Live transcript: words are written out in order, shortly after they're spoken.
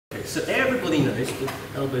Okay, so everybody knows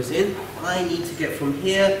with elbows in, I need to get from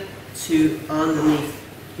here to underneath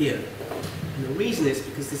here. And the reason is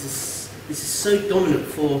because this is so dominant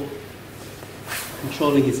for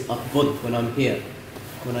controlling his upper body when I'm here.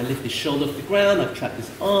 When I lift his shoulder off the ground, I trap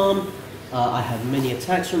his arm, I have many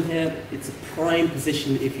attacks from here. It's a prime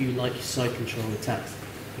position if you like your side control attacks.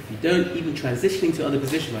 If you don't, even transitioning to other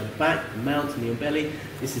positions like the back, the mount, and the belly,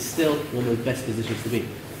 this is still one of the best positions to be.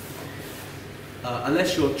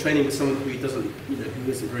 Unless you're training with someone who doesn't,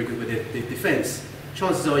 who isn't very good with the defense,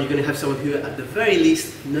 chances are you're going to have someone who, at the very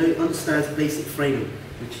least, understands basic framing,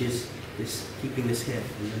 which is this, keeping this here.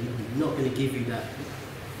 And they're not going to give you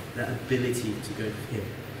that ability to go for him.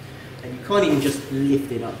 And you can't even just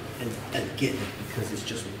lift it up and get it because it's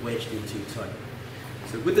just wedged in too tight.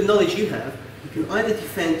 So with the knowledge you have, you can either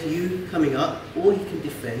defend you coming up or you can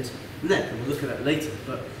defend neck. And we'll look at that later.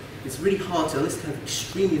 But it's really hard to, unless you have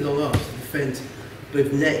extremely long arms, to defend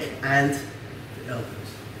both neck and the elbows.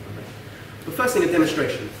 Okay. But first thing, a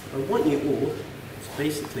demonstration. I want you all to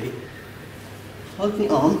basically hug the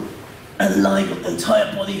arm and lie your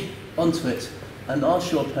entire body onto it and ask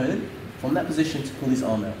your opponent from that position to pull his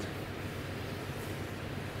arm out.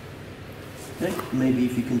 Okay, maybe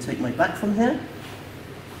if you can take my back from here.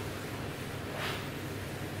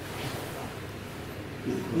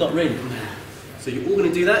 Not really. So you're all going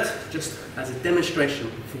to do that just as a demonstration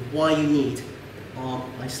for why you need arm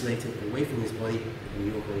isolated away from his body and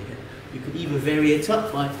your body here. You could even vary it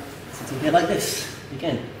up by sitting here like this.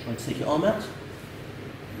 Again, try to take your arm out.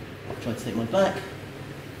 Try to take my back.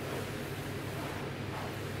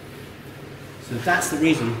 So that's the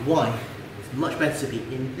reason why it's much better to be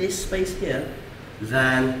in this space here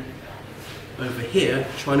than over here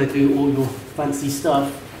trying to do all your fancy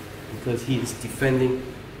stuff, because he is defending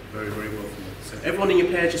very, very well from you. So everyone in your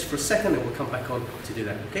pair just for a second, and we'll come back on to do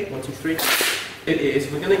that. Okay, 1, 2, 3. It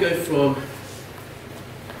is, we're going to go from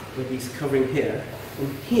where he's covering here,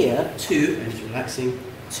 from here to, and he's relaxing,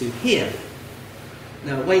 to here.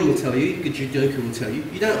 Now Wayne will tell you, good judoka will tell you,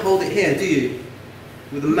 you don't hold it here, do you?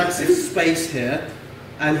 With a massive space here,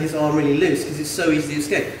 and his arm really loose, because it's so easy to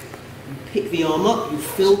escape. You pick the arm up, you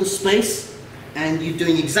fill the space, and you're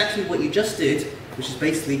doing exactly what you just did, which is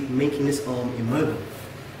basically making this arm immobile.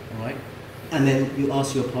 Alright? And then you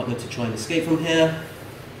ask your partner to try and escape from here.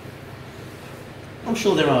 I'm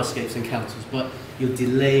sure there are escapes and counters, but you're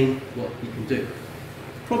delaying what you can do.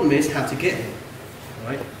 The problem is how to get him.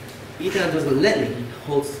 Alright? Idan doesn't let me, he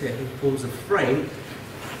holds here, he pulls a frame.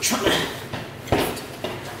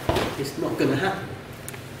 It's not going to happen.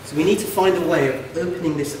 So we need to find a way of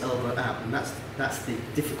opening this elbow out, and that's the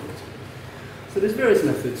difficulty. So there's various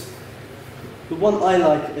methods. The one I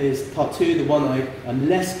like is part 2, the one I am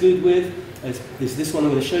less good with is this one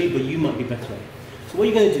I'm going to show you, but you might be better at. So what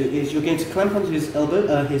you're going to do is you're going to clamp onto his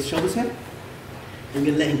elbow, his shoulders here, and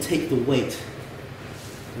you're going to let him take the weight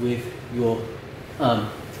with your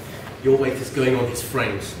weight is going on his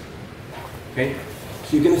frames. Okay?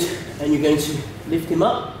 So you're going to lift him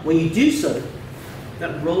up. When you do so,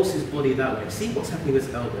 that rolls his body that way. See what's happening with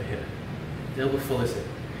his elbow here. The elbow follows it.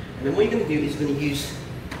 And then what you're going to do is you're going to use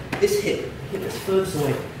this hip that's furthest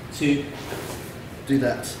away, to do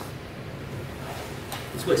that.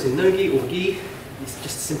 This works in no-gi or gi. It's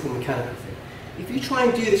just a simple mechanical thing. If you try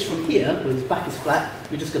and do this from here, when his back is flat,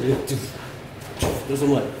 you're just going to go, it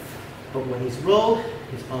doesn't work. But when he's rolled,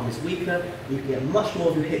 his arm is weaker, you can get much more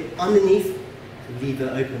of your hip underneath to leave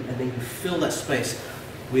that open, and then you fill that space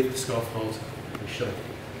with the scarf hold and shoulder.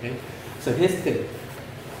 Okay? So here's the thing.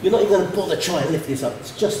 You're not even going to bother trying to lift this up,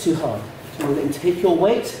 it's just too hard. So you're going to take your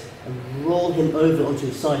weight and roll him over onto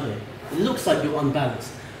the side here. It looks like you're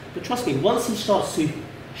unbalanced. But trust me, once he starts to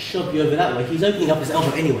shove you over that way, he's opening up his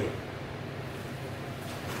elbow anyway.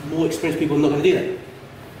 More experienced people are not going to do that.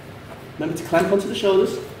 Remember to clamp onto the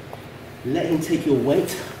shoulders, let him take your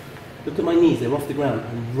weight. Look at my knees, they're off the ground.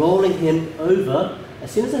 I'm rolling him over.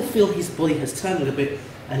 As soon as I feel his body has turned a little bit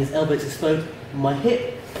and his elbow is exposed, my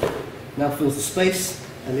hip now fills the space.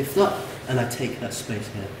 I lift up and I take that space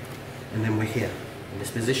here. And then we're here in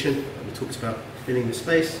this position that we talked about, filling the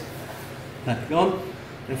space. Back on.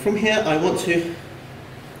 And from here I want to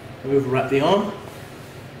overwrap the arm.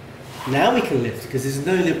 Now we can lift, because there's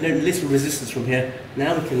no little resistance from here.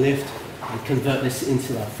 Now we can lift and convert this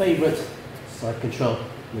into our favourite side control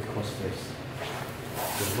with cross face.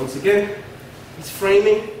 So once again, he's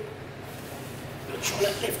framing. You're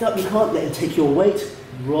trying to lift up, you can't let him take your weight.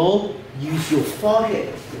 Roll, use your far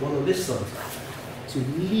hip, the one on this side, to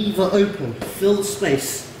lever open, fill the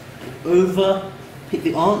space, over, pick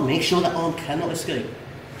the arm, make sure that arm cannot escape.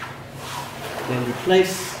 Then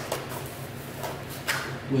replace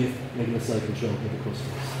with regular side control with the cross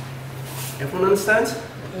face. Everyone understand?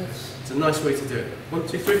 Yes. It's a nice way to do it. 1,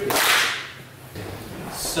 2, 3.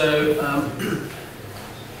 So,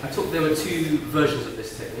 there were 2 versions of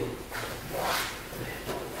this technique.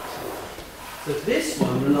 So this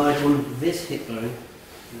one relies on this hip bone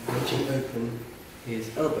wedging open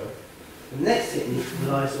his elbow. The next technique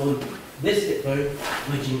relies on this hip bone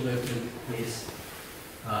wedging open his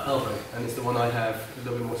elbow, and it's the one I have a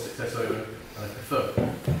little bit more success over and I prefer.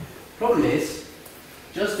 Problem is,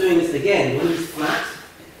 just doing this again, when he's flat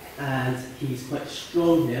and he's quite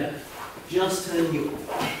strong here, just turning you,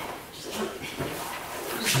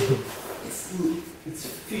 it's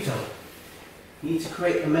futile. You need to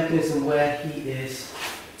create a mechanism where he is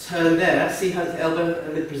turned there. See how his elbow,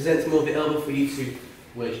 and it presents more of the elbow for you to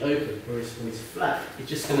wedge open. Whereas when he's flat, it's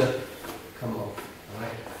just going to come off. All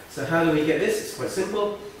right. So how do we get this? It's quite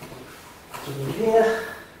simple. So in here,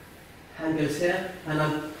 hand goes here, and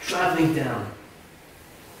I'm travelling down.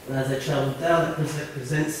 And as I travel down, that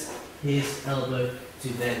presents his elbow to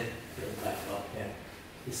then go back up here.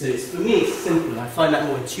 So for me, it's simple. I find that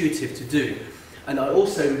more intuitive to do. And I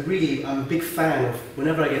also I'm a big fan of,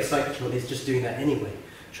 whenever I get side control, is just doing that anyway.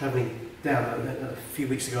 Travelling down. A few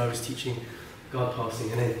weeks ago I was teaching guard passing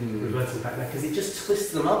and then reversing back there, because it just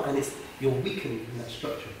twists them up and you're weakening in that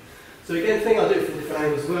structure. So again, the thing I'll do it from different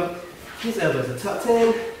angles as well. His elbows are tucked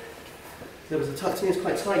in. His elbows are tucked in, it's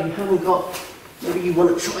quite tight. You haven't got, maybe you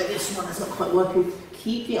want to try this one, that's not quite working.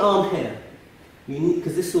 Keep the arm here. You need,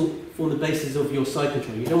 because this will form the basis of your side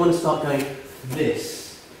control. You don't want to start going this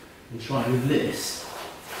and trying with this.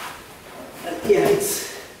 And yeah,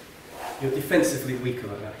 you're defensively weaker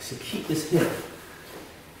like that. So keep this here.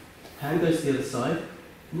 Hand goes to the other side.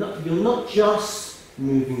 You're not just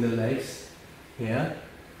moving the legs here.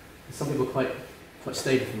 Some people are quite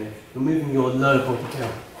stable from here. You're moving your lower body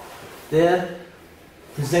down. There,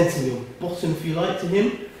 presenting your bottom, if you like, to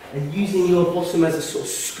him, and using your bottom as a sort of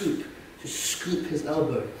scoop, to scoop his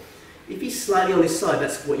elbow. If he's slightly on his side,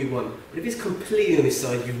 that's what you want. But if he's completely on his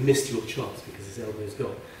side, you've missed your chance because his elbow is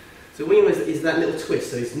gone. So what you want is that little twist.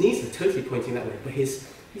 So his knees are totally pointing that way, but he's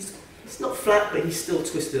not flat, but he's still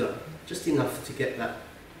twisted up, just enough to get that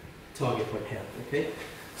target point here. Okay.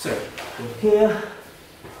 So from here,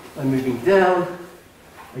 I'm moving down.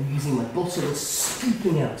 I'm using my bottom and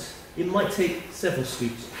scooping out. It might take several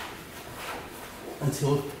scoops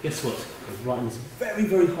until, guess what? I'm right in this very,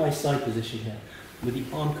 very high side position here, with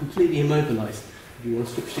the arm completely immobilized. If you want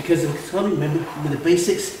to switch, because of the time, remember the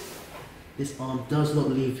basics, this arm does not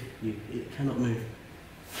leave you. It cannot move.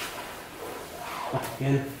 Back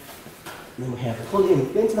again. And then we have pull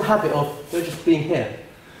in. Get into the habit of don't just being here.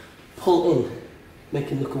 Pull in. Make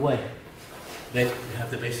him look away. Then you have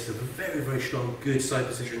the basis of a very, very strong, good side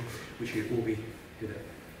position, which you'll all be good at.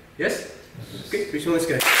 Yes? Okay, which one? Let's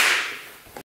go.